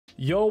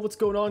Yo, what's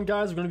going on,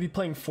 guys? We're going to be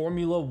playing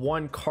Formula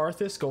 1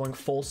 Karthus, going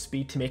full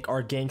speed to make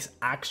our ganks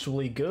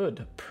actually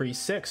good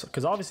pre-6.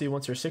 Because obviously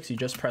once you're 6, you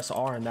just press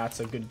R and that's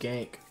a good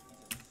gank.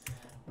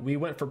 We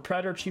went for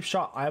Predator, Cheap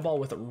Shot, Eyeball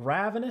with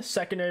Ravenous,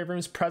 Secondary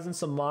Rooms,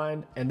 Presence of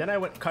Mind, and then I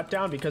went Cut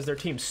Down because their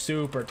team's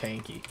super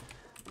tanky.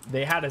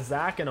 They had a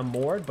Zac and a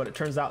Mord, but it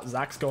turns out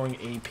Zac's going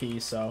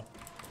AP, so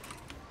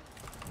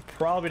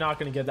probably not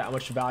going to get that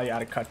much value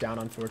out of Cut Down,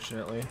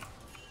 unfortunately.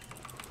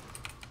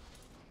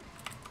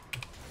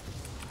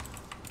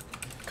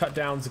 Cut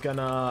Down's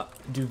gonna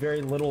do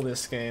very little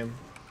this game.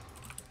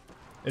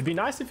 It'd be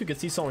nice if you could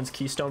see someone's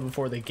keystone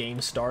before the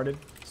game started,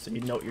 so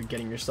you know what you're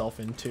getting yourself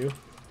into.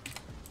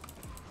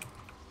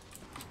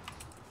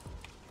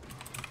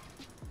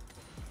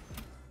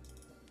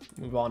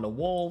 Move on to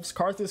Wolves.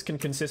 Karthus can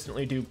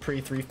consistently do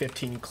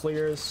pre-315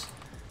 clears.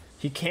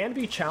 He can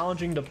be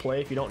challenging to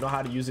play if you don't know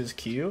how to use his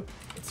Q.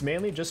 It's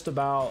mainly just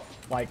about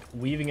like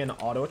weaving in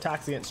auto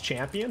attacks against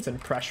champions and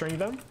pressuring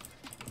them.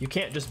 You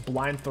can't just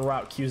blind throw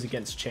out Qs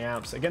against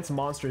champs. Against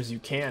monsters you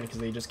can, because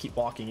they just keep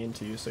walking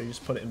into you, so you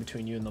just put it in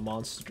between you and the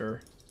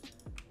monster.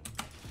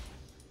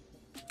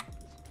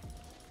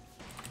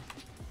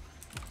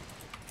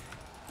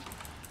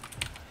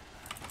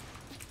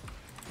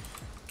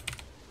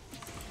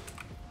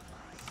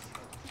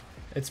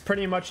 It's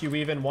pretty much you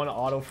weave in one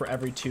auto for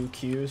every 2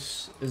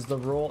 Qs is the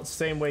rule. It's the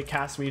same way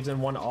Cass weaves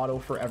in one auto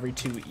for every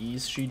 2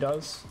 Es she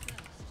does.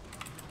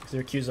 Because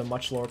your Qs are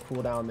much lower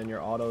cooldown than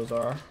your autos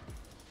are.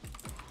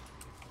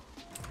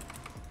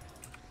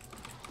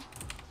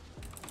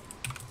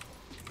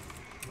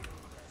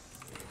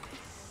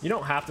 You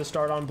don't have to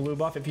start on blue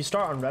buff. If you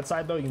start on red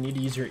side though, you need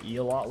to use your E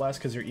a lot less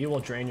because your E will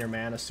drain your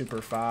mana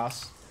super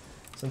fast.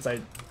 Since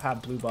I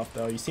have blue buff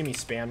though, you see me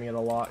spamming it a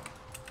lot.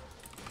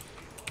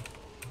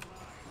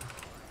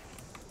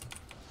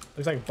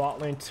 Looks like bot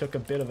lane took a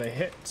bit of a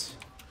hit.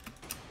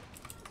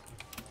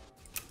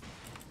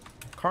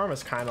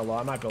 Karma's kind of low.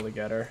 I might be able to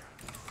get her.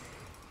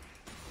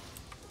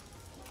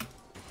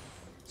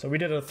 So we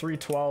did a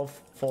 312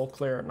 full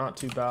clear. Not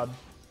too bad.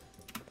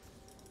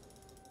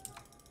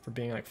 For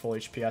being like full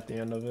HP at the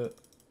end of it.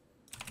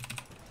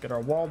 Get our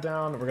wall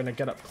down. We're gonna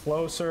get up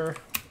closer.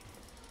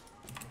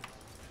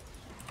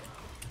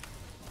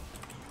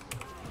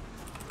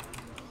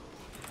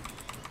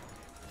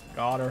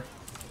 Got her.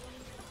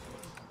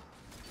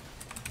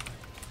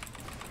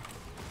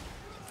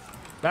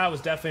 That was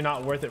definitely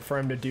not worth it for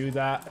him to do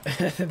that.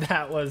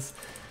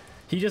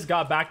 He just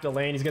got back to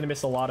lane. He's gonna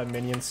miss a lot of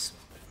minions.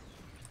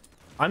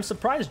 I'm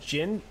surprised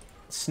Jhin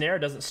snare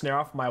doesn't snare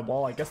off my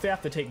wall. I guess they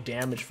have to take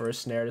damage for a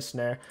snare to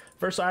snare.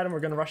 First item, we're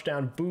gonna rush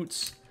down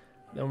boots.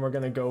 Then we're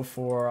gonna go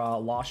for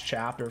Lost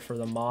Chapter for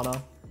the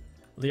mana.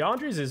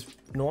 Liandry's is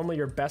normally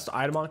your best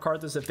item on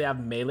Karthus if they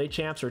have melee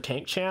champs or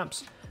tank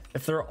champs.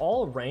 If they're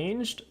all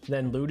ranged,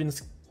 then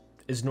Luden's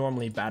is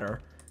normally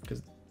better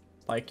because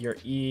like your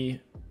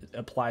E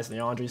applies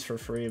Liandry's for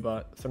free,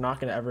 but if they're not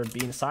gonna ever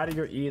be inside of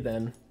your E,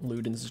 then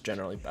Luden's is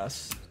generally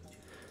best.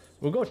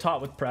 We'll go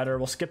top with Predator.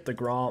 We'll skip the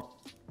Gromp.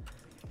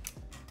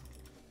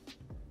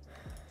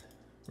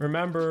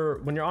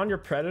 Remember, when you're on your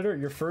Predator,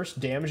 your first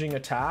damaging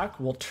attack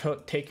will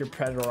take your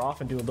Predator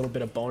off and do a little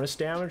bit of bonus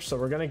damage. So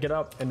we're going to get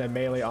up into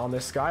melee on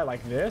this guy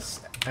like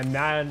this, and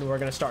then we're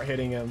going to start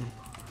hitting him.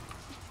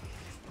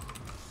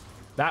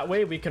 That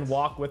way we can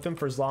walk with him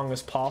for as long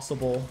as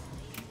possible.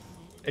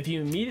 If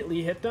you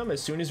immediately hit them,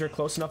 as soon as you're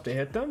close enough to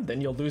hit them,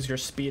 then you'll lose your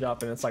speed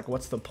up, and it's like,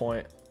 what's the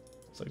point?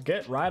 So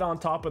get right on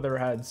top of their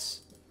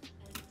heads.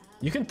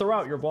 You can throw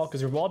out your wall, because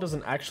your wall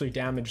doesn't actually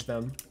damage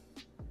them.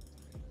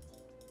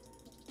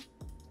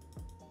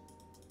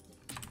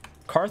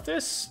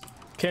 Karthus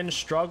can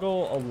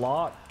struggle a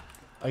lot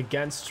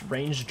against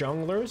ranged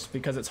junglers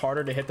because it's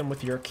harder to hit them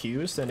with your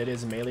Qs than it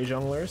is melee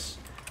junglers,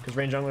 because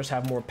ranged junglers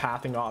have more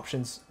pathing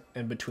options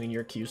in between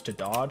your Qs to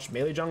dodge.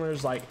 Melee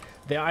junglers, like,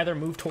 they either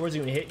move towards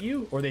you and hit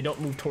you, or they don't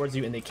move towards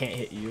you and they can't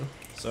hit you.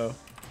 So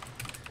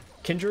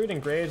Kindred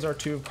and Graves are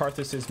 2 of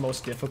Karthus's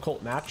most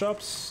difficult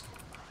matchups.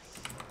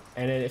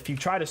 And if you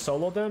try to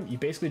solo them, you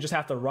basically just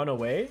have to run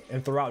away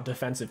and throw out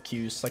defensive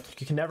Qs. Like,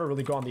 you can never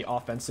really go on the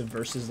offensive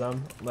versus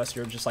them unless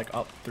you're just like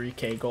up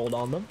 3k gold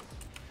on them.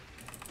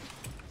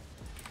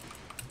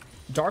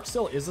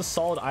 Darksteel is a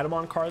solid item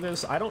on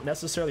Karthus. I don't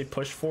necessarily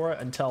push for it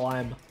until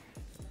I'm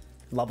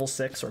level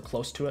 6 or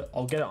close to it.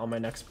 I'll get it on my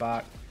next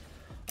back.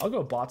 I'll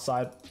go bot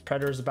side.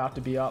 Predator's about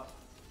to be up.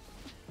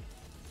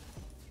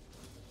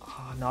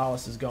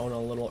 Nautilus is going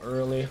a little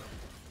early.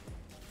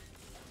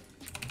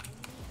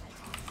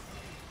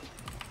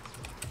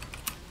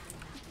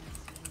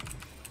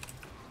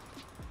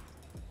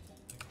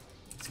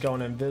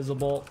 Going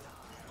invisible.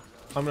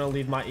 I'm gonna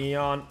leave my E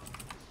on.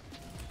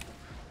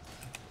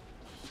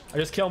 I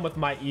just kill him with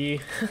my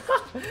E.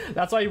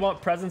 That's why you want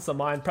Presence of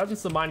Mind.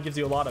 Presence of Mind gives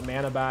you a lot of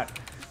mana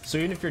back, so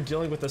even if you're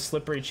dealing with a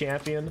slippery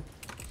champion,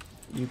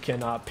 you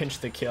can pinch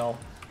the kill.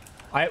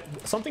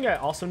 Something I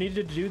also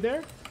needed to do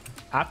there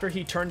after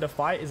he turned to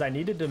fight is I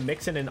needed to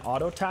mix in an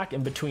auto attack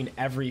in between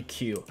every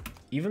Q.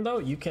 Even though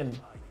you can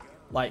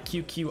like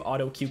QQ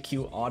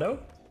auto,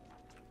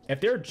 If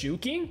they're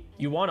juking,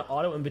 you want to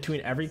auto in between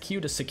every Q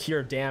to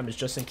secure damage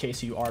just in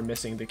case you are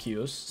missing the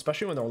Qs,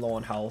 especially when they're low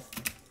on health.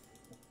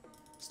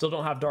 Still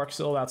don't have Dark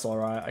Seal, that's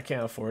alright. I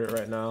can't afford it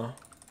right now.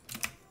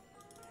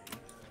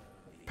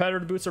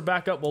 Predator boots are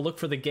back up. We'll look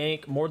for the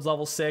gank. Mord's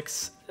level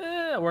 6.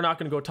 We're not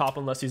going to go top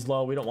unless he's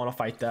low. We don't want to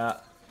fight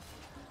that.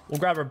 We'll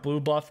grab our blue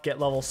buff, get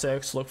level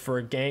 6, look for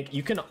a gank.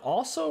 You can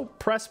also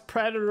press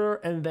Predator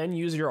and then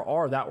use your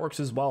R. That works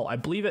as well. I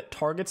believe it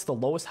targets the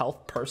lowest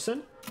health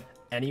person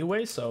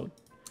anyway, so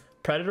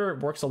Predator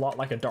works a lot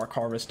like a Dark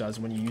Harvest does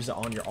when you use it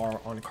on your R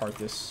on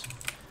Karthus.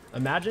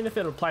 Imagine if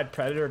it applied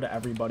Predator to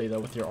everybody though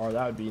with your R.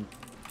 That'd be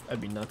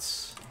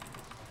nuts.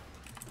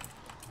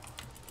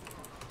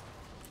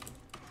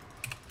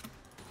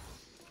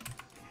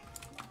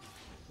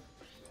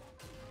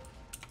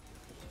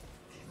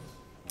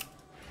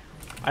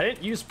 I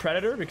didn't use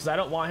Predator because I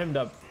didn't want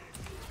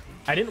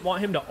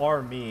him to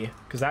R me,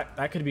 because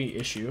that could be an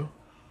issue.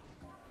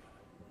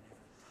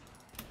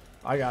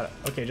 I got it.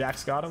 Okay,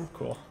 Jack's got him.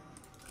 Cool.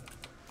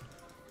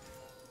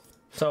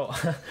 So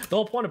the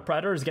whole point of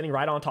Predator is getting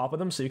right on top of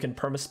them so you can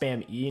perma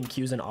spam E and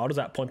Qs and autos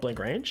at point blank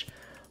range.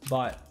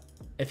 But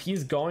if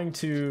he's going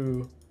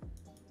to,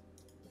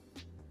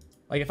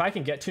 like, if I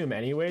can get to him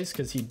anyways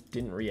because he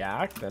didn't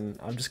react, then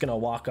I'm just gonna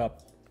walk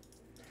up.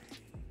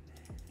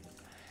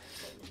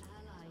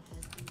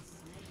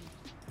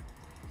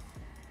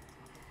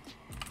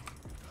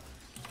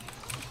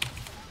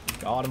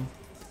 Got him.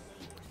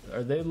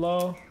 Are they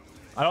low?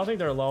 I don't think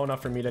they're low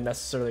enough for me to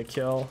necessarily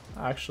kill,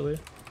 actually.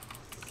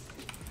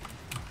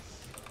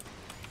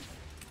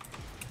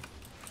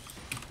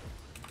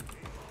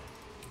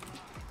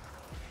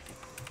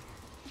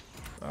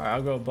 Alright,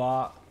 I'll go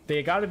bot.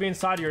 They got to be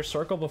inside of your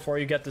circle before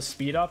you get the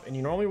speed up, and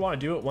you normally want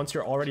to do it once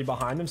you're already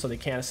behind them so they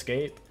can't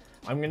escape.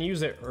 I'm going to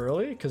use it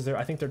early because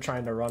I think they're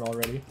trying to run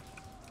already.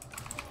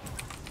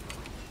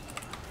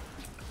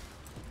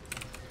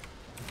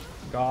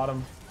 Got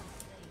him.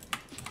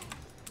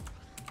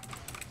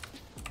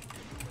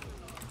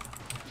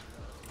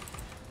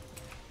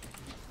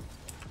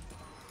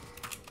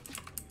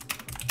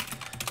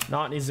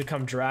 Not needs to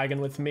come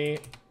dragon with me.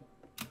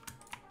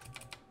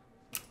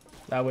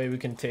 That way we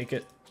can take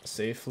it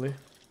safely.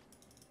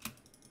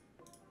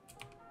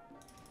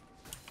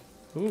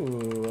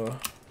 Ooh.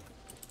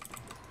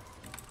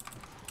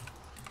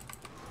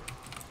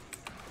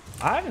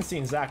 I haven't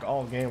seen Zach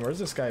all game. Where's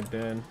this guy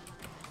been?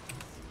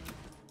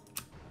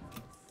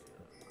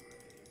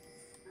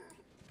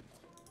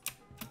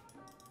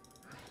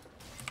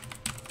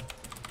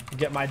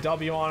 Get my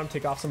W on him,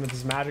 take off some of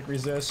his magic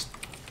resist.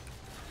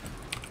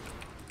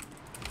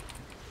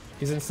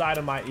 He's inside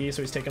of my E,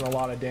 so he's taking a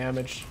lot of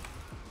damage.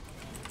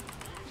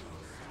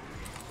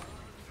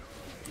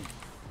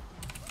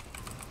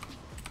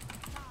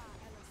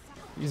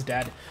 He's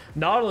dead.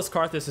 Nautilus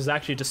Karthus is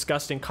actually a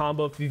disgusting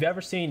combo. If you've ever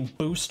seen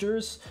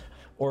boosters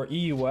or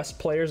EUS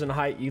players in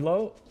high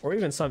elo, or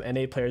even some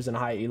NA players in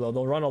high elo,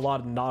 they'll run a lot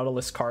of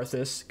Nautilus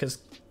Karthus because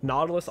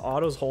Nautilus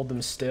autos hold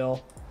them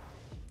still.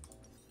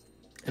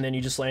 And then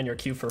you just land your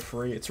Q for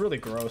free. It's really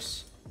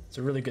gross. It's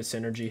a really good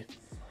synergy.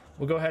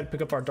 We'll go ahead and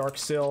pick up our Dark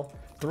Seal.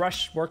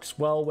 Thrush works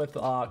well with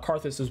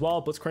Karthus as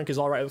well. Blitzcrank is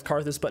alright with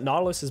Karthus, but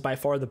Nautilus is by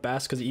far the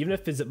best because even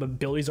if his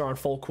abilities are on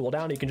full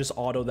cooldown, you can just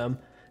auto them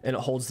and it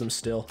holds them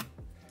still.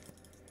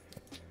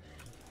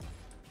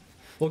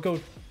 We'll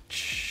go,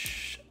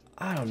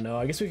 I don't know,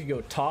 I guess we could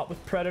go top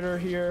with Predator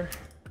here.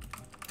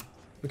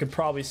 We could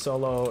probably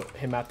solo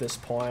him at this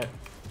point.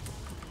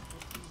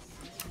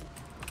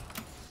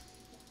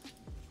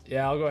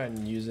 Yeah, I'll go ahead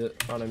and use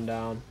it, run him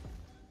down.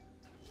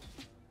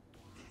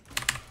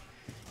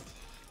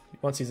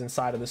 Once he's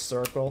inside of this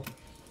circle.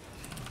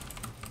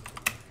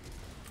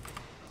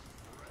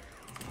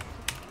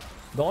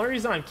 The only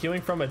reason I'm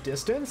queuing from a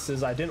distance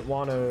is I didn't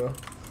want to...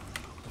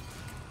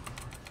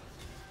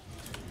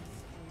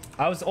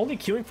 I was only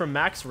queuing from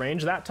max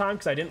range that time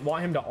because I didn't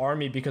want him to arm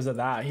me because of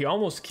that. He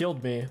almost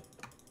killed me.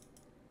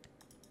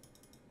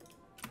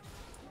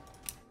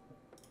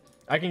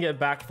 I can get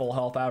back full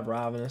health. I have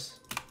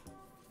Ravenous.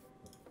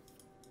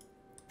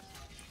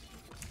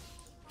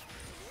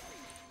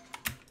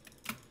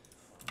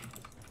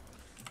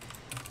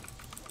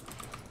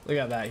 Look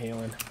at that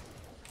healing.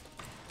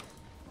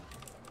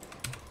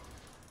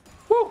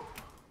 Woo!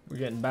 We're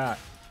getting back.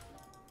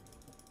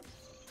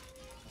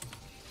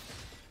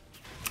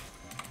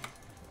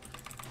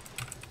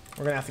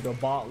 We're gonna have to go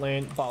bot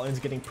lane. Bot lane's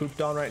getting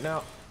pooped on right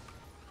now.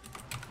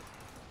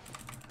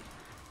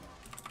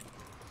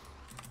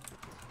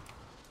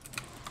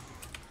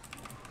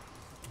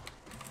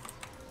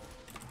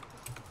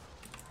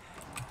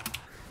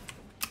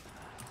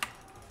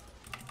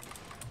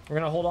 We're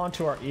gonna hold on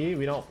to our E.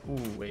 We don't.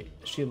 Ooh, wait.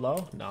 Is she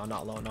low? No,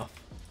 not low enough.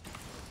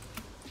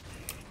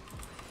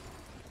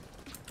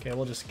 Okay,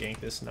 we'll just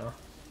gank this now.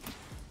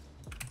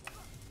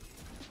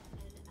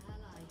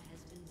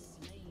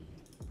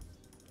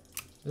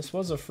 This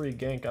was a free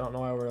gank. I don't know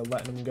why we're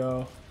letting him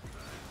go.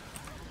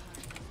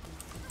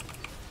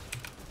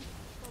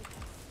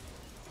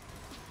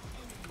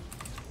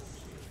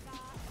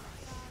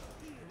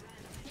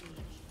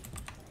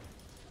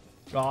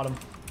 Got him.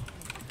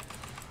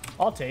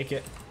 I'll take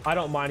it. I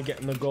don't mind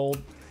getting the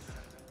gold.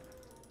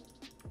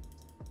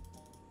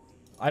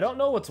 I don't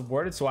know what's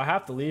worded, so I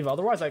have to leave.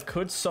 Otherwise, I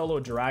could solo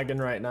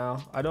dragon right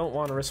now. I don't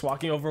want to risk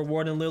walking over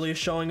ward and Lily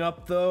showing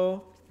up,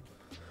 though.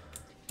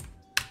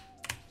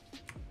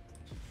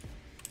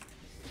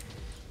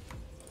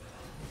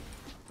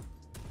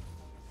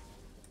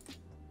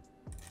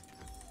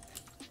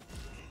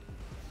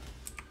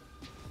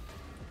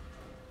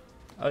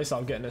 At least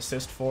I'll get an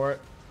assist for it.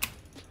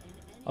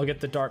 I'll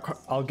get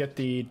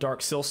the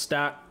dark seal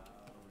stat.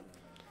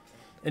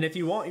 And if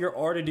you want your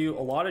R to do a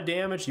lot of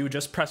damage, you would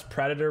just press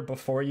Predator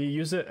before you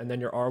use it, and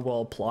then your R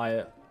will apply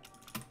it.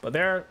 But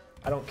there,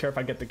 I don't care if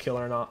I get the kill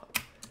or not.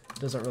 It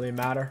doesn't really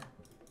matter.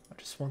 I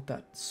just want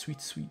that sweet,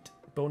 sweet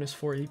bonus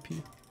 4 AP.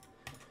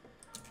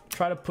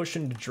 Try to push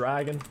into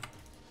Dragon.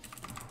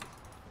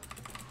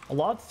 A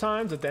lot of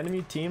times, if the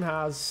enemy team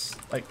has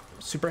like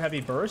super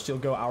heavy burst, you'll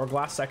go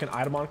Hourglass second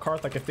item on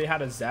Karth. Like if they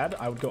had a Zed,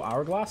 I would go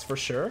Hourglass for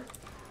sure.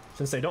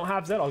 Since they don't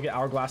have Zed, I'll get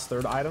Hourglass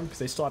third item because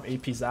they still have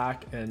AP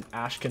Zac and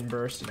Ashe can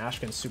burst, and Ashe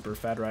can super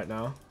fed right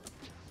now.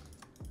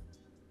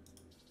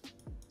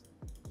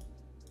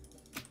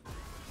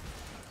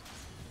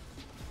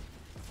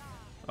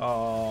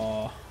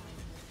 Oh.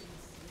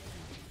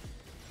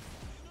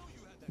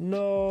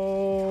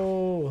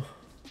 No.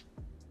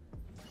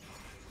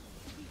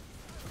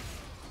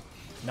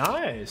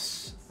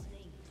 Nice.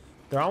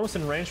 They're almost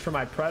in range for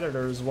my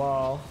Predator as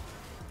well.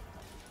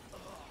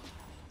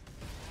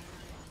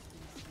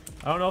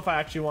 I don't know if I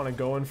actually want to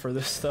go in for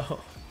this though.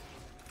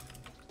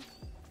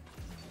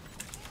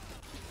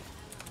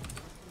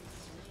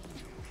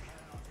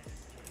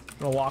 I'm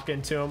gonna walk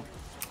into him.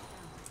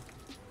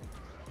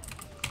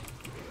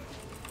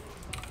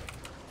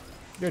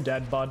 You're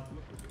dead, bud.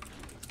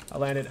 I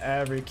landed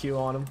every Q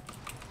on him.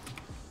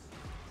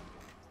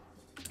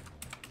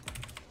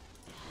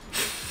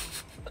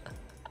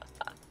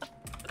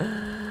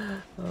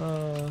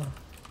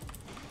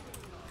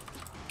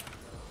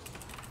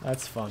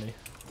 That's funny.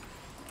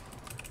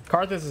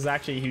 Karthus is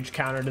actually a huge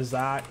counter to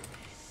Zac.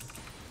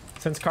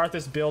 Since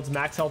Karthus builds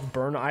max health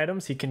burn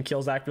items, he can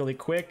kill Zac really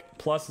quick.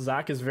 Plus,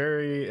 Zac is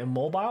very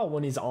immobile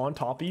when he's on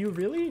top of you,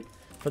 really,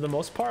 for the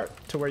most part,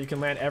 to where you can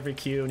land every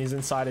Q and he's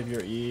inside of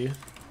your E.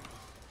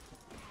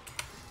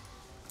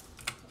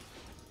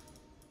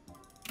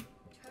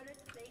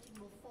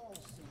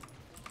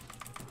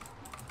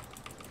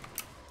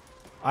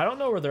 I don't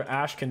know where their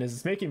Ashkin is.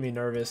 It's making me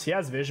nervous. He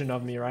has vision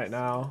of me right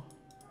now.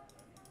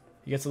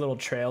 He gets a little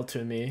trail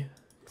to me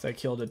because I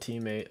killed a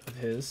teammate of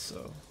his,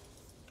 so.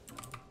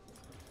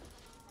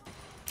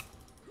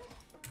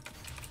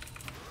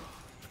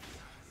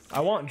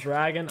 I want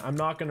Dragon. I'm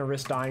not going to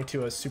risk dying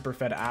to a super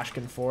fed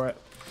Ashkin for it.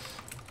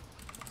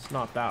 It's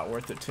not that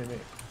worth it to me.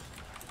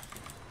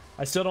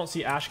 I still don't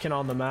see Ashkin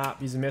on the map.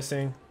 He's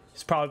missing.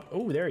 He's probably...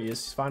 Oh, there he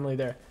is. He's finally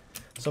there.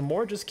 So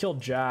Moore just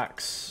killed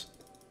Jax.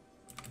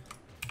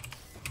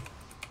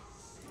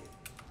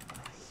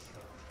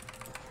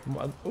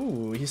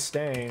 Ooh, he's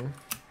staying.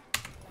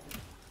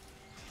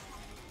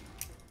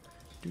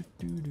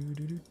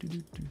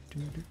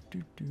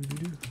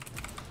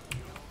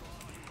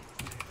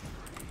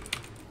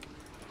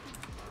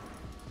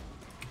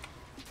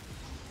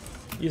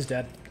 He's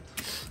dead.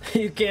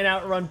 You can't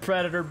outrun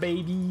Predator,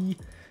 baby.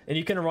 And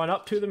you can run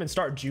up to them and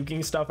start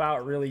juking stuff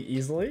out really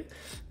easily.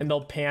 And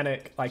they'll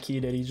panic like he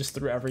did. He just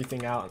threw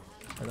everything out.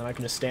 And then I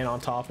can just stand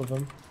on top of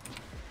him.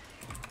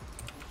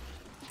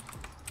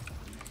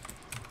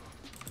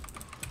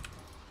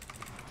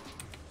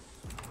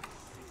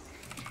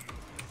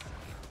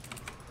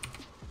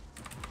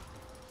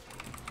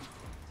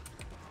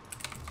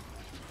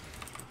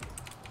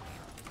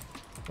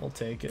 We'll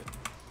take it.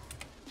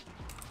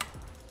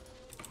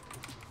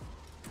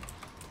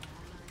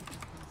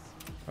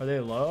 Are they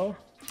low?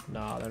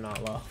 Nah, they're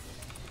not low.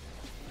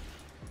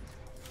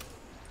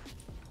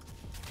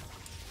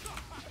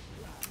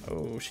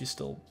 Oh, she's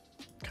still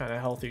kind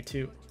of healthy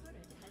too.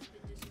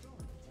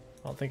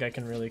 I don't think I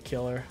can really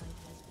kill her.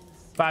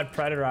 If I had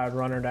Predator, I would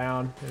run her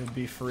down. It would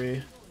be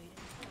free.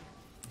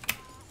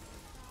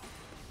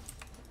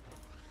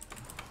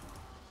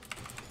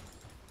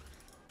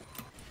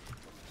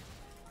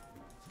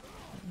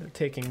 They're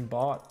taking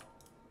bot.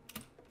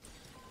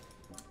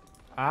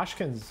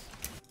 Ashkin's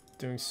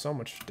doing so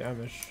much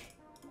damage.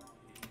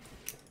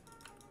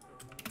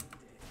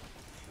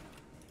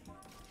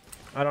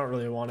 I don't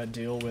really want to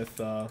deal with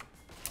the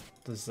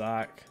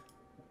Zac.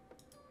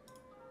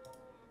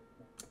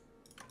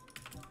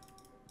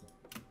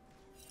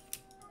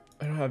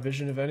 I don't have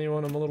vision of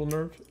anyone. I'm a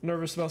little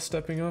nervous about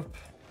stepping up.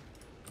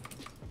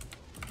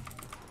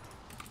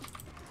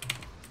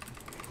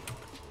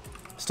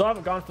 Still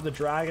haven't gone for the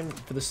Dragon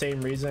for the same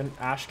reason.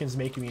 Ashkin's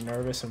making me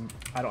nervous and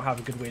I don't have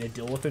a good way to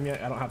deal with him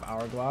yet. I don't have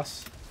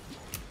Hourglass.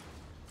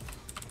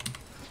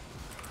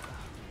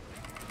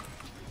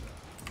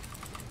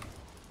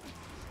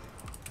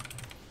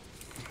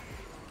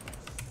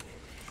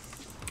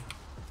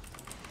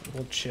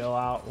 We'll chill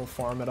out. We'll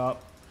farm it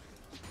up.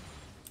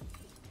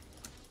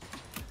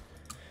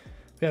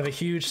 We have a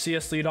huge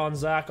CS lead on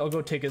Zach. I'll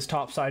go take his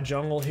top side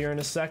jungle here in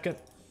a second.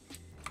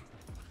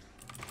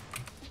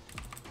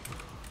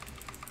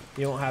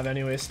 He won't have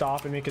any way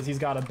stopping me because he's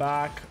got a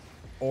back.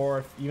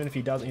 Or even if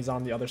he doesn't, he's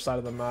on the other side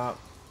of the map.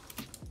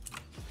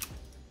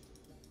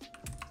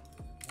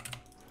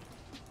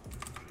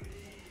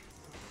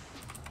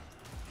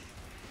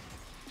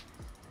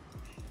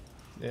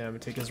 Yeah, I'm gonna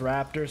take his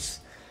Raptors.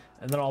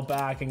 And then I'll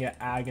back and get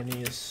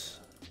Agonies.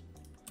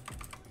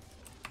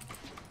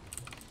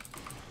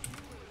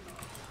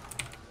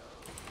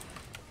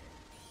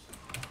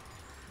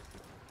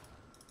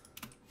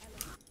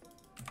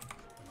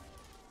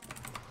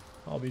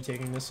 I'll be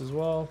taking this as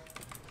well.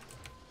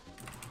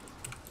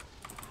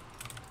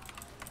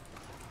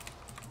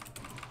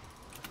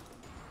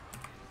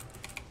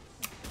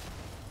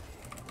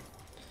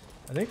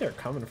 I think they're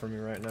coming for me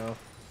right now.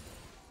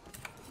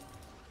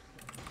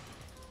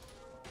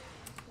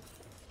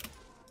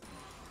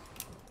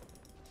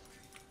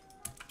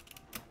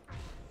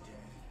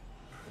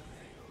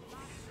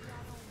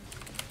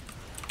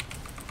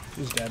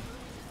 He's dead.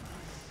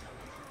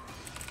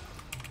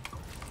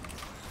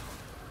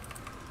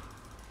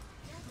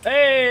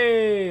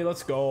 Hey,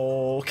 let's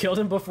go. Killed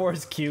him before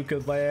his Q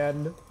could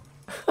land.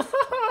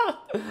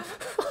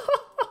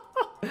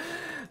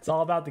 It's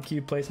all about the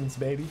Q placements,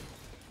 baby.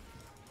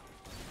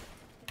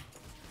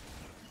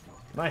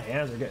 My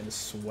hands are getting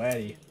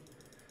sweaty.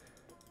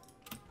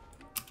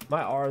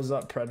 My R's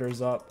up,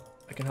 Predator's up.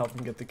 I can help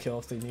them get the kill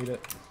if they need it.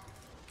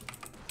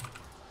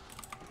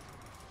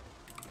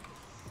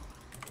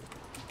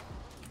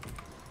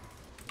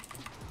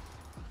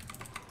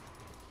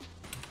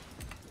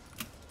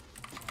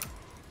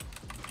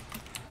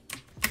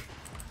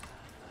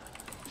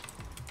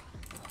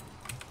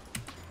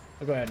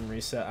 I'll go ahead and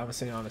reset. I'm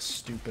sitting on a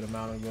stupid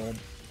amount of gold.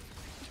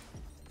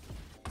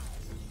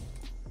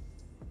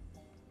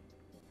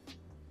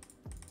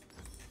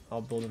 I'll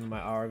build into my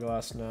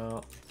hourglass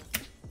now.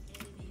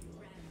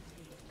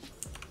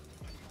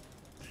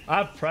 I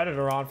have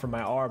Predator on for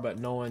my R, but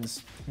no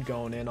one's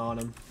going in on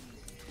him.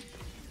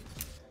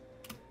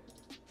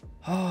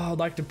 Oh, I'd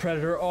like to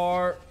Predator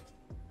R,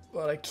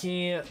 but I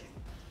can't.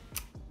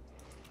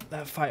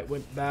 That fight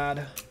went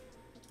bad.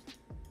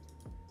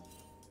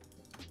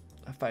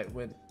 That fight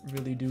went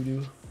really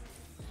doo-doo.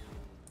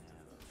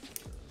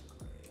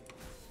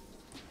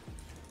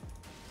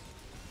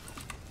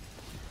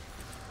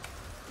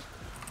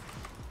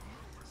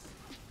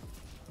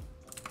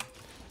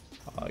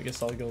 I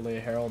guess I'll go lay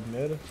Herald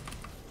mid.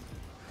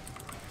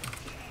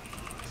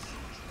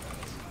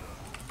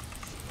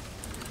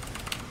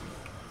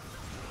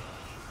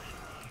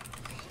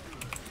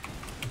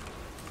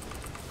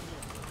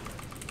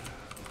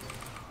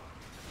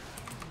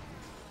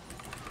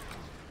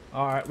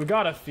 Alright, we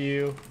got a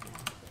few.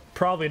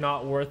 Probably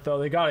not worth though.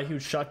 They got a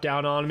huge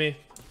shutdown on me.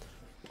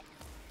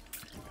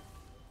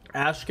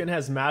 Ashkin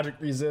has magic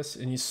resist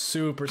and he's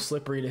super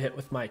slippery to hit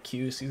with my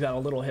Qs. He's got a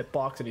little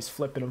hitbox and he's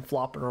flipping and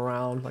flopping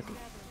around like a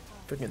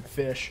freaking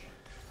fish.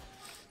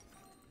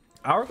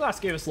 Hourglass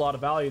gave us a lot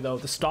of value though.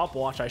 The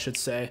stopwatch, I should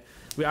say.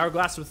 We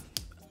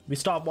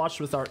stopwatched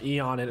with our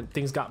Eon and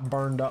things got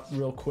burned up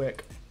real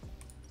quick.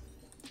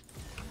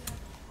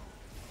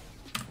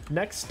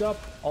 Next up,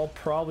 I'll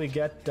probably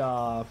get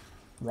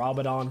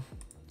Rabadon.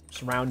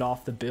 Just round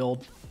off the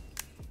build.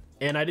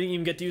 And I didn't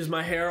even get to use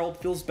my Herald.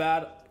 Feels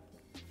bad.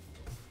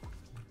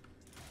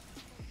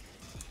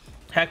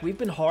 Heck, we've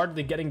been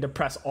hardly getting to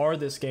press R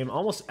this game.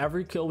 Almost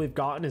every kill we've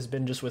gotten has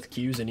been just with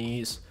Qs and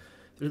Es.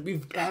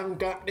 We haven't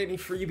gotten any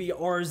freebie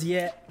Rs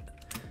yet.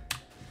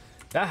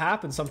 That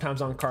happens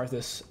sometimes on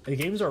Karthus. The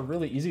games are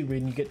really easy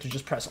when you get to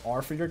just press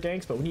R for your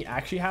ganks, but when you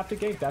actually have to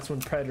gank, that's when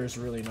Predator's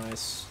really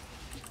nice.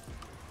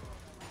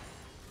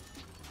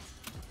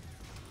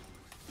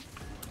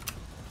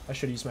 I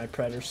should use my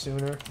Predator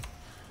sooner.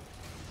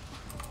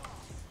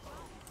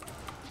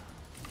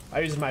 I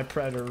used my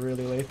Predator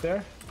really late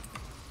there.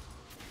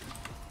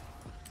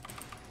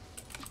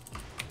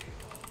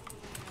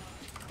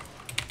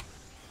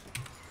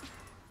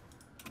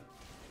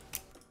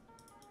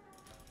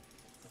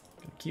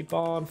 Keep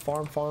on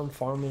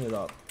farming it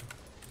up.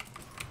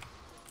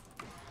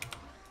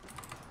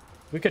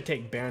 We could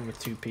take Baron with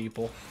 2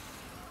 people.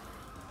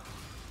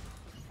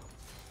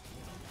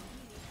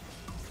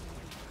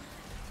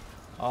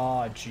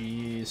 Oh,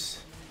 jeez.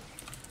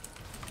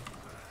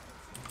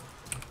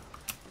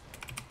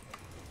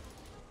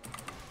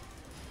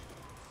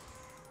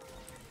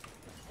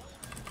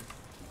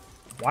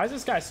 Why is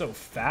this guy so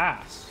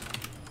fast?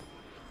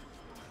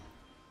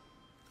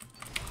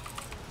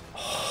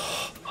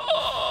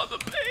 Oh, the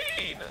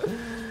pain!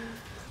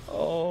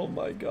 Oh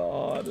my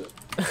god.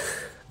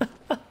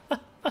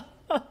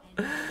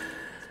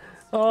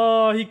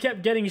 Oh, he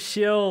kept getting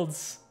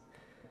shields.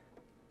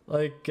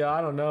 Like,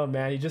 I don't know,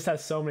 man. He just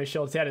has so many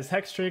shields. He had his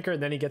Hex Drinker,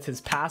 and then he gets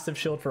his passive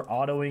shield for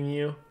autoing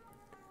you.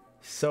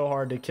 So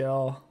hard to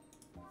kill.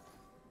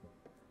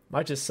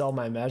 Might just sell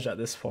my Mej at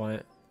this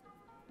point.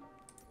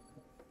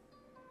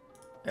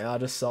 Yeah, I'll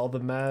just sell the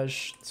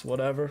Mej. It's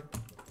whatever.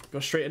 Go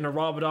straight into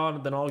Rabadon,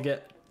 and then I'll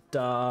get...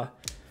 probably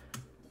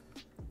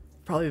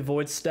Probably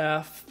Void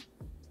Staff.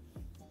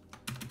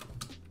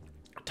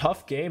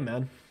 Tough game,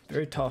 man.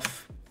 Very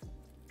tough.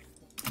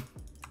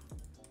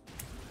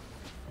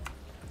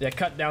 Yeah,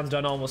 cut down's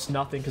done almost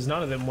nothing because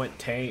none of them went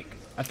tank.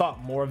 I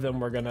thought more of them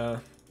were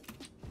gonna...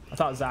 I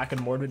thought Zac and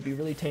Mord would be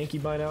really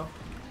tanky by now.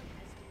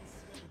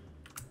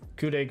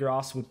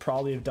 𝗕𝗂𝘀𝗶𝗹 would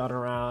probably have done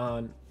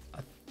around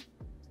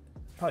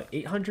probably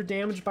 800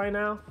 damage by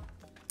now,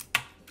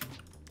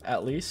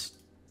 at least.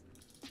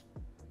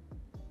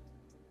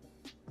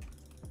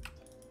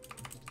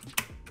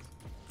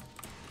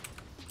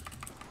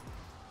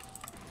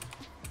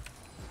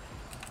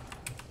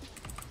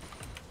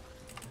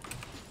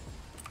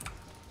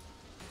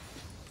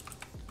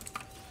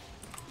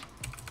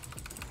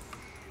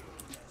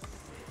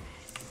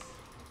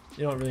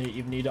 You don't really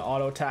even need to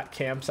auto attack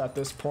camps at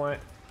this point.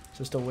 It's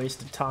just a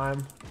waste of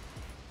time.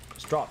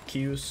 Just drop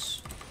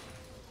Qs.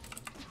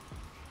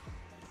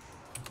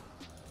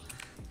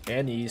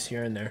 And E's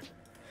here and there.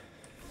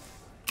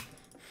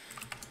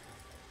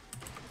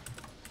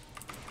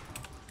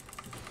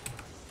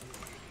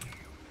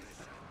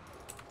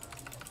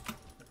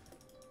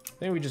 I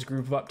think we just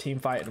group up, team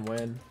fight, and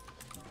win.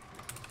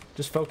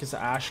 Just focus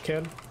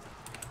Ashkin.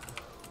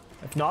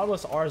 If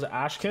Nautilus R's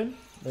Ashkin,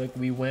 like,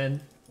 we win.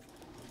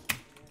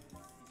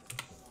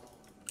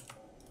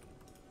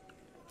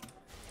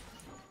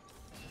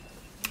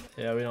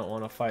 Yeah, we don't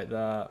want to fight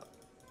that.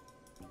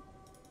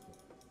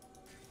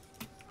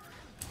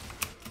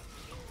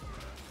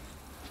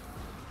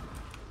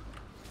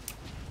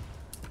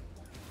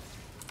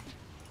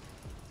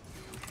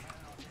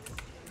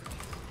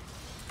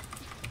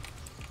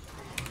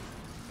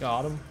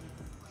 Got him.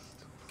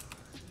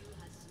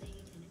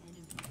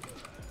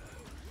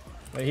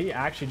 Wait, he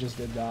actually just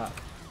did that.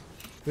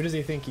 Who does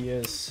he think he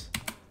is?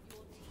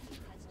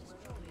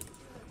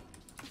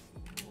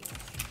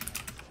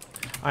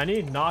 I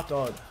need not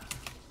to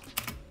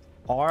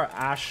R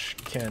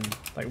Ashkin.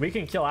 Like, we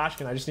can kill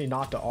Ashkin, I just need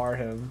not to R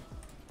him.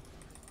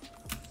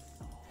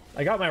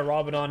 I got my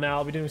Robin on now,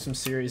 I'll be doing some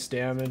serious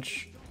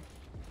damage.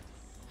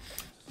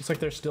 Looks like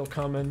they're still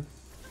coming.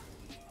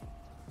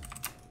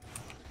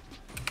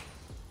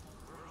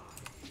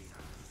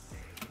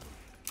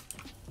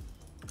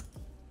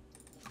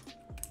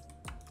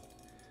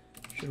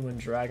 Should win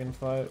dragon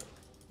fight.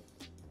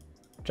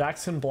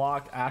 Jackson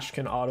block,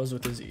 Ashkin autos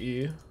with his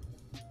E.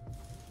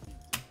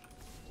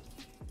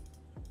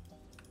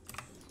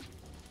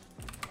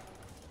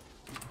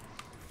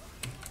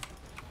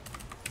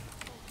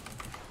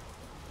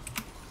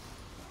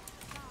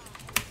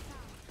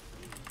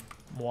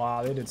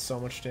 Wow, they did so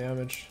much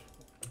damage.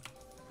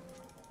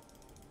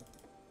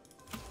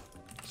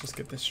 Let's just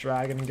get this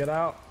dragon and get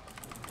out.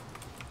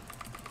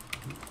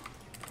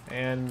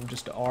 And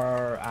just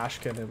R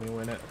Ashkin and we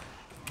win it.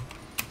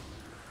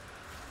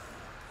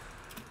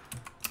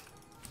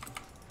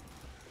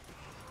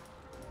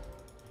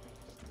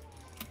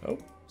 Oh,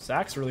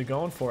 Zac's really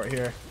going for it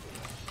here.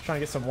 Trying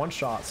to get some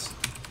one-shots.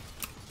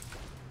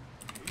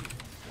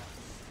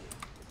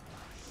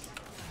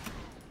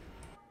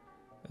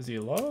 Is he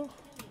low?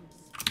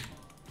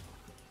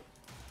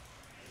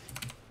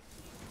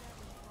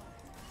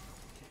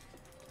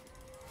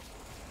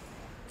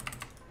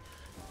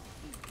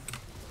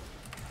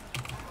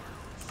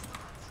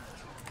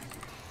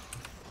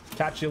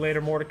 Catch you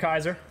later,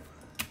 Mordekaiser.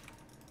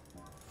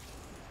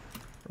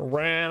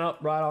 Ran up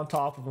right on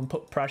top of him,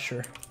 put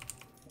pressure.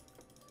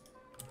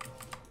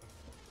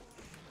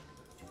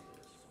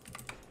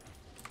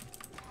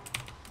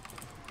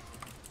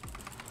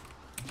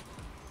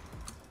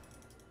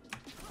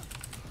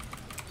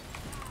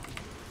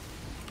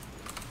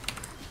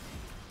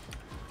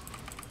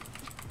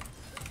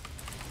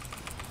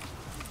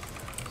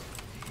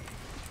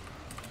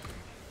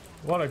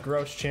 What a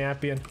gross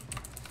champion.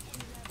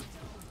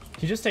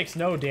 He just takes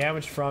no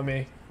damage from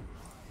me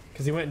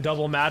because he went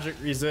double magic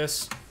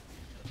resist.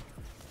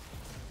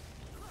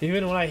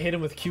 Even when I hit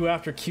him with Q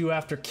after Q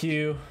after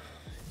Q,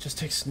 it just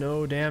takes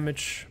no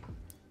damage.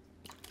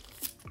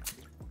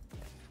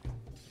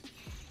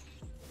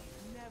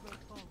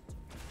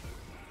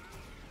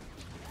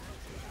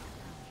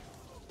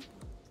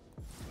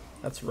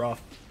 That's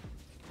rough.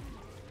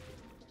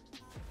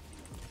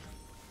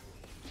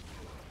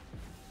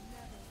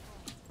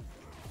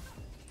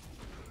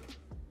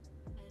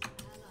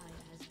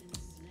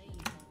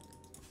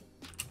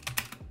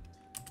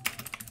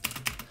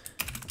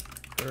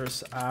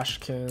 There's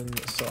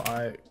Ashkin, so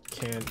I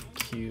can't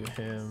Q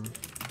him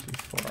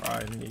before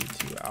I need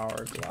to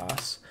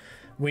hourglass.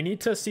 We need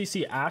to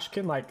CC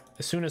Ashkin like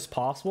as soon as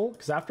possible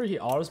because after he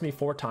autos me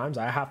 4 times,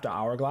 I have to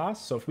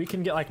hourglass. So if we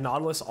can get like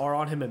Nautilus R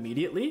on him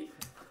immediately,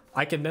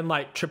 I can then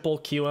like triple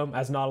Q him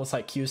as Nautilus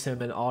like Qs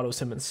him and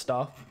autos him and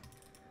stuff.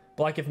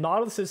 But like if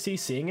Nautilus is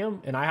CCing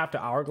him and I have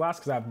to hourglass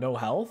because I have no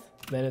health,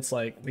 then it's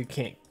like we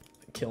can't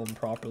kill him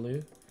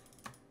properly.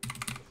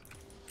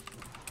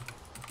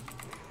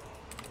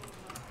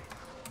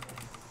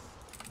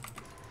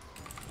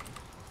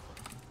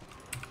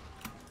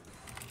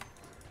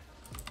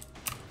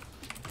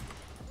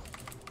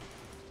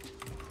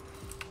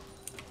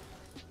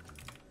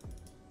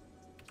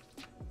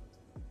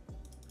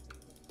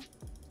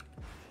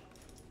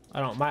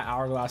 I don't. My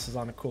hourglass is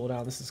on a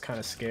cooldown. This is kind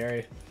of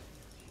scary.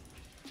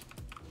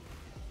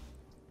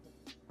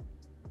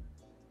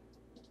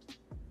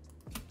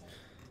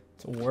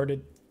 It's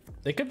warded.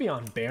 They could be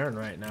on Baron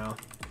right now.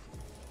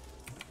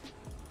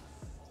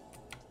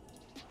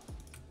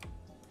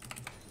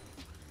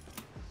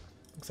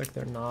 Looks like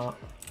they're not.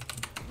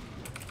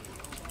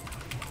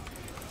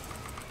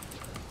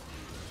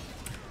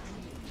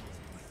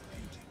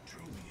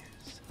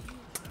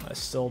 I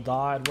still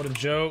died. What a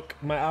joke.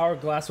 My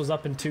hourglass was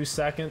up in 2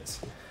 seconds.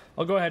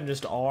 I'll go ahead and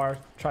just R.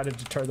 Try to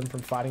deter them from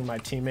fighting my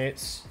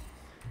teammates.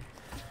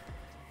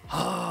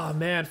 Ah,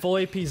 man. Full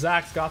AP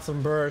Zach's got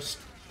some burst.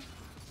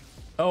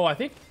 Oh, I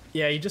think...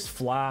 Yeah, he just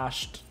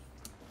flashed.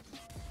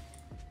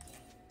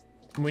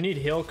 We need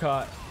heal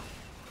cut.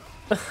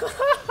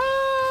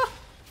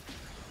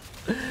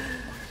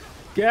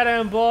 Get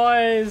him,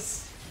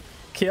 boys.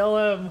 Kill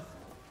him.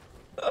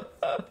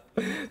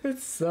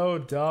 It's so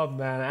dumb,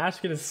 man.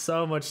 Ashkin is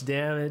so much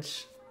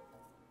damage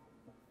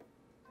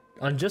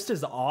on just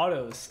his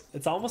autos.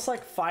 It's almost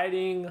like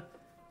fighting...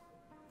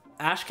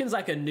 Ashkin's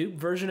like a noob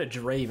version of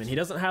Draven. He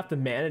doesn't have to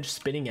manage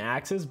spinning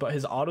axes, but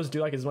his autos do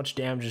like as much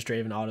damage as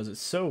Draven autos.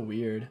 It's so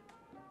weird.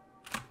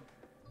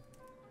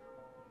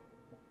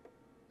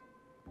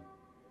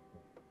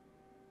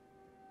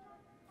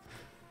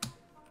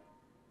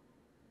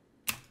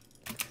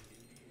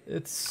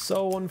 It's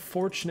so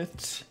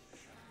unfortunate.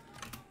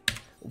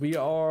 We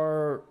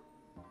are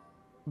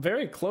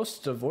very close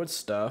to void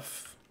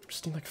stuff.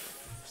 Just need like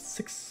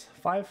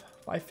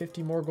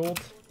 550 more gold.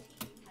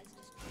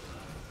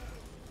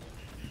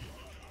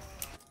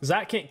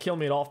 Zach can't kill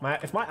me at all.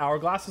 If my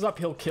hourglass is up,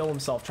 he'll kill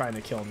himself trying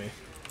to kill me.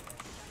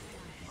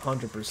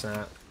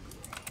 100%.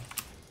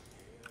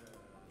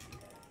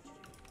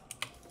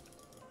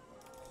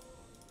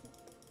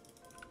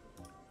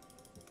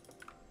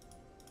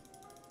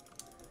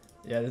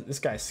 Yeah, this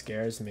guy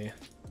scares me.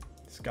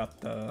 He's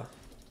got the...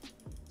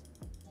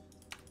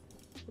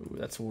 Ooh,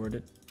 that's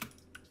worded.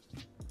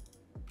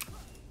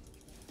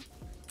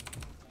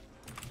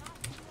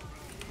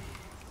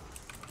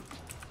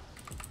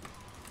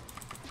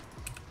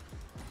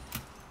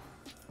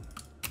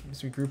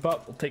 As we group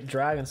up, we'll take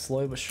dragon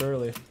slowly but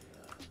surely.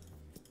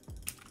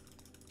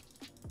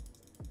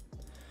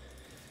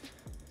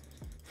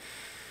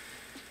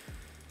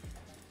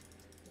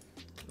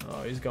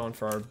 Oh, he's going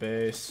for our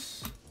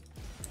base.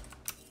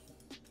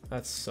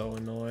 That's so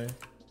annoying.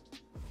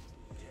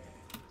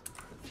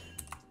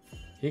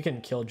 He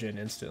can kill Jhin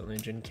instantly.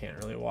 Jhin can't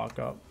really walk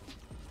up.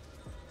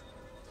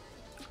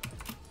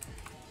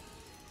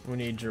 We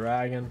need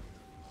dragon.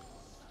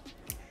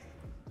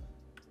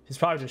 He's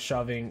probably just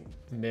shoving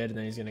mid and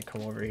then he's gonna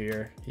come over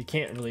here. He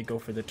can't really go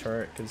for the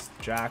turret because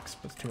Jax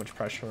puts too much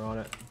pressure on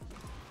it.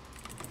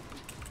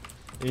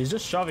 He's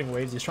just shoving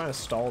waves. He's trying to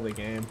stall the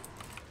game.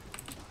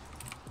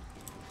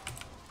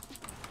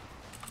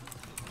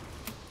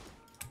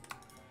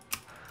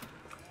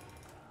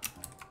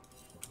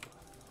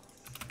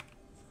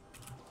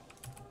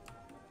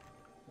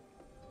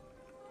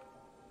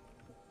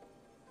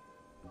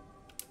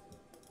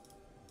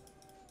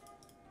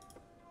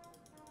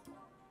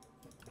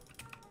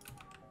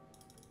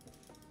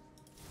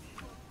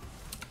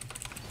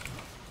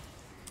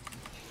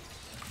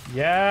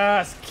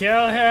 Yes,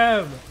 kill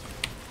him.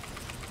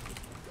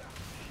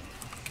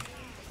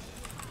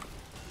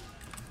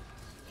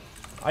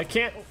 I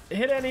can't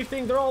hit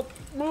anything. They're all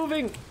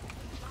moving.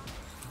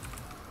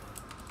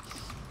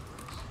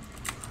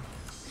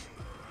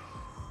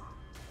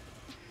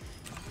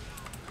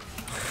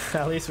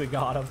 At least we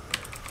got him.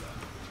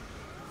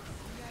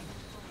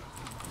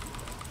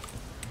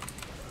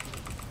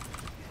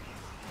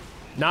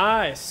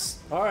 Nice.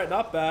 All right,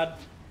 not bad.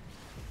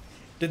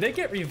 Did they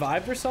get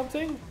revived or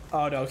something?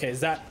 Oh no, okay,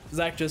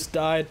 Zach just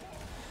died.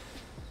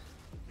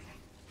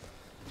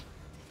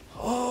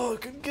 Oh,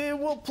 good game,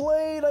 well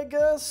played, I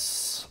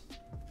guess.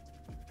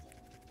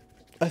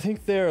 I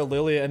think their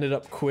Lily ended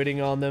up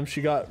quitting on them.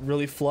 She got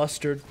really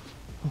flustered,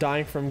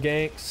 dying from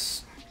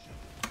ganks.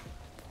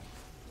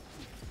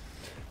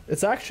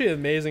 It's actually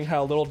amazing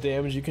how little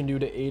damage you can do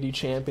to 80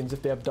 champions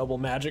if they have double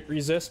magic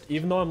resist.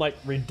 Even though I'm like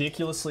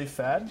ridiculously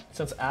fed,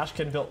 since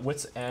Ashkin built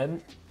Wit's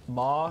End,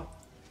 Ma,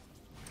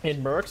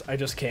 and Mercs, I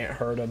just can't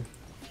hurt him.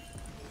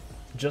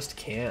 Just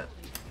can't.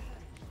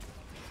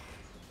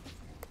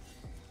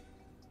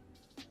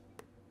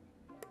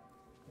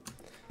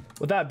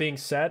 With that being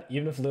said,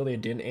 even if Lilia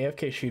didn't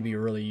AFK, she'd be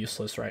really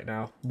useless right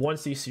now. One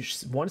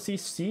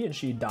CC and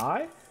she'd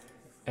die,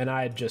 and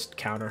I'd just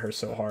counter her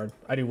so hard.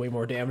 I do way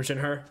more damage than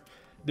her.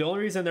 The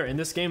only reason they're in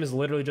this game is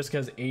literally just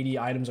because 80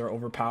 items are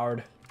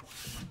overpowered.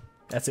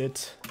 That's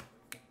it.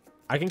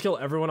 I can kill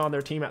everyone on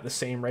their team at the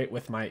same rate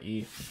with my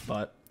E,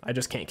 but I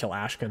just can't kill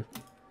Ashkin.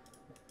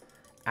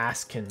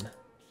 Askin.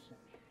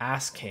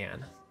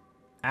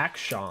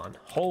 Akshan.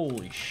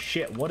 Holy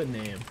shit, what a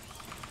name.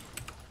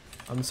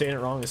 I'm saying it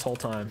wrong this whole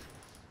time.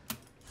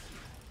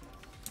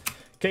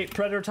 Okay,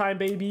 Predator time,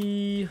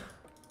 baby.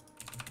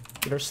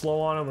 Get her slow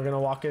on him. We're gonna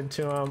walk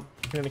into him.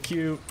 We're gonna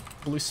Q,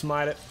 blue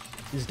smite it.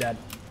 He's dead.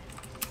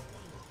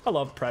 I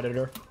love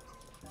Predator.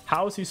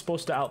 How is he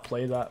supposed to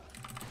outplay that?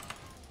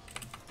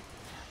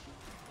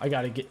 I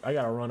gotta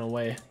run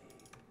away.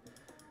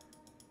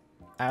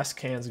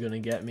 𝗕𝐂𝐀𝐀's gonna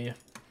get me.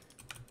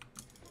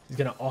 He's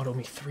gonna auto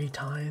me 3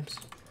 times.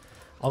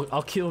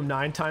 I'll kill him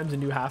 9 times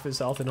and do half his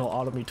health, and he'll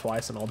auto me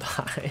twice and I'll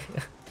die.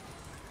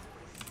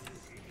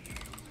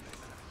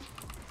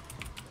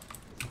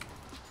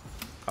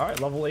 Alright,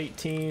 level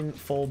 18,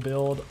 full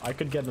build. I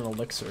could get an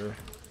elixir.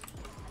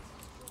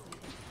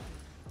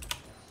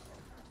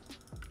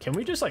 Can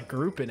we just like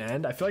group and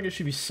end? I feel like it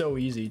should be so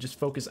easy. Just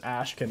focus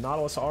Ashe, can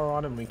Nautilus R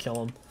on him, and we kill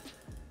him.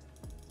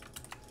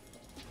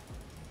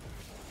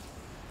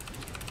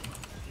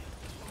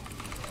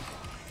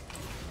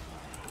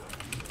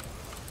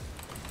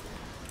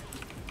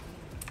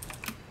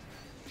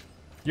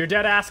 You're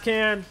dead,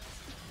 𝗕𝐂𝐀𝐀.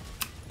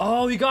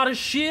 Oh, he got a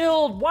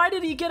shield. Why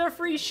did he get a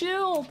free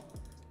shield?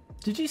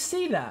 Did you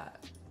see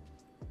that?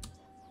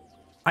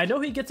 I know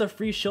he gets a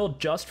free shield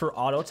just for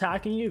auto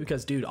attacking you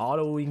because, dude,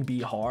 autoing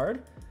be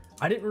hard.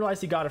 I didn't realize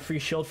he got a free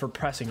shield for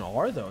pressing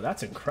R though.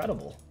 That's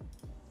incredible.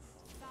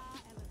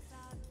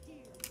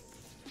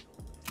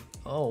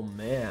 Oh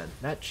man,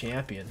 that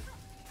champion.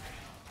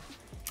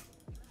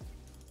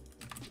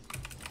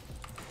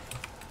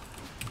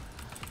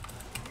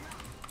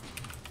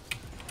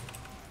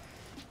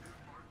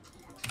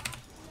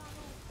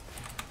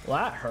 Well,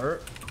 that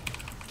hurt.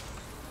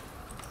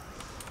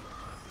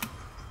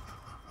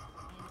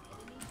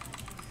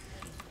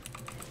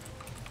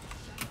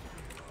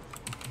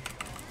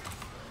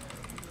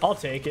 I'll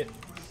take it.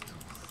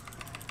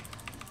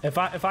 If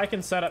I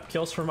can set up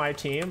kills for my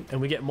team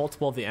and we get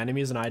multiple of the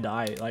enemies and I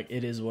die, like,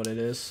 it is what it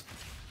is.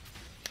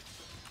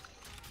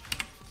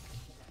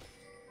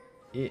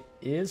 It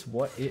is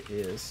what it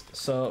is.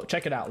 So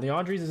check it out.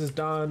 Leandri's is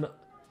done.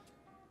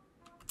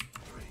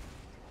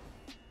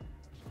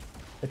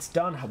 It's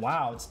done.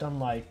 Wow, it's done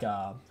like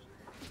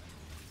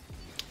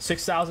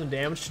 6,000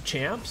 damage to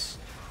champs,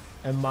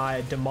 and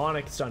my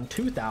demonic has done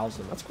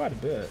 2,000. That's quite a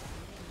bit.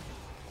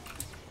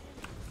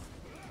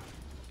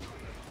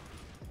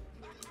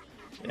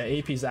 Yeah,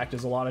 AP Zac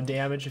does a lot of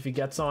damage if he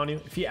gets on you.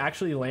 If he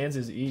actually lands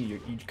his E, you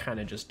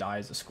kind of just die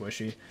as a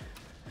squishy.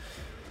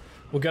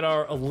 We'll get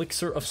our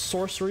elixir of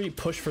sorcery,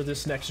 push for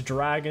this next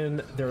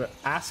dragon. Their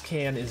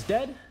𝗕𝐂𝐀𝐀 is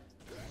dead.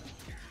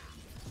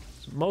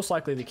 So most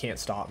likely they can't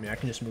stop me. I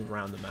can just move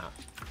around the map.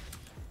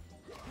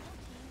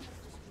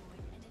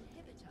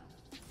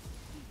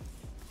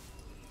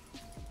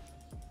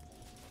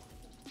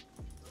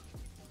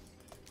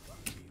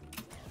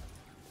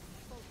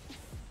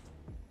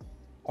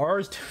 R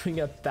is doing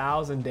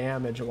 1,000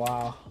 damage.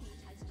 Wow,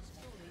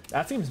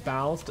 that seems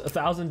balanced.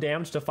 1,000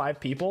 damage to 5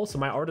 people, so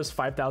my R does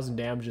 5,000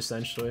 damage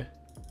essentially.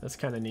 That's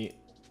kind of neat.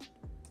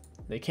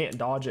 They can't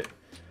dodge it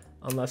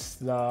unless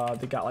they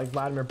got like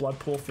Vladimir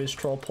Bloodpool, Fizz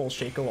Troll, Pull,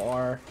 Shaco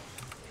R,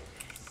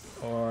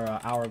 or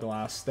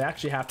Hourglass. They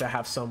actually have to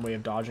have some way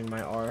of dodging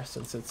my R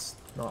since it's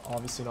not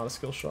obviously not a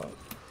skill shot.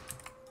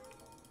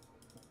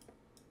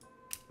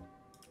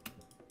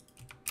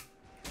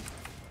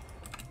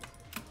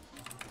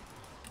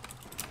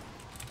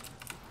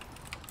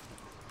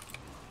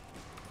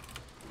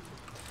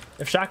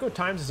 If Shaco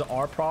times his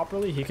R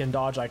properly, he can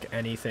dodge like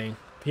anything.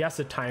 He has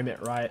to time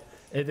it right.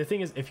 The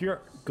thing is, if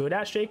you're good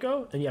at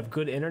Shaco and you have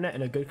good internet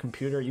and a good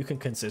computer, you can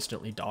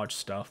consistently dodge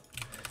stuff.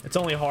 It's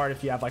only hard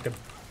if you have like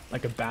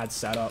a bad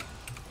setup.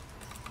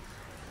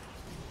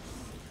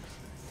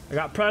 I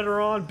got Predator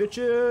on,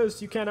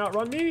 bitches. You can't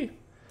outrun me.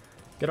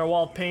 Get our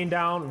Wall of Pain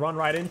down, run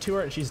right into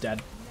her, and she's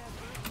dead.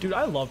 Dude,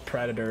 I love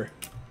Predator.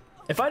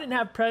 If I didn't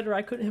have Predator,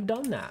 I couldn't have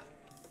done that.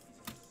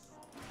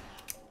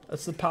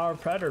 That's the power of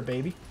Predator,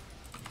 baby.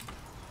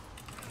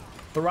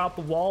 Throw out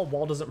the wall.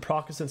 Wall doesn't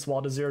proc since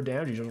wall does 0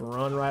 damage. You just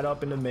run right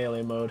up into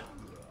melee mode.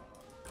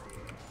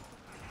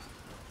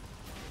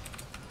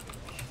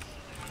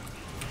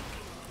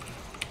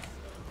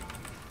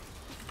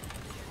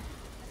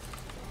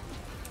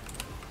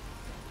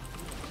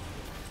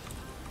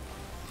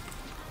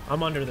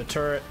 I'm under the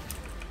turret.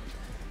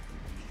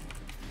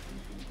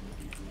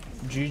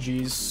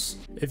 GG's.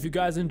 If you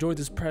guys enjoyed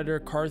this Predator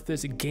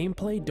Karthus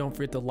gameplay, don't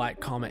forget to like,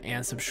 comment,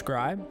 and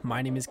subscribe.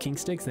 My name is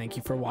KingStix. Thank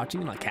you for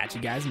watching, and I'll catch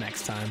you guys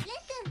next time.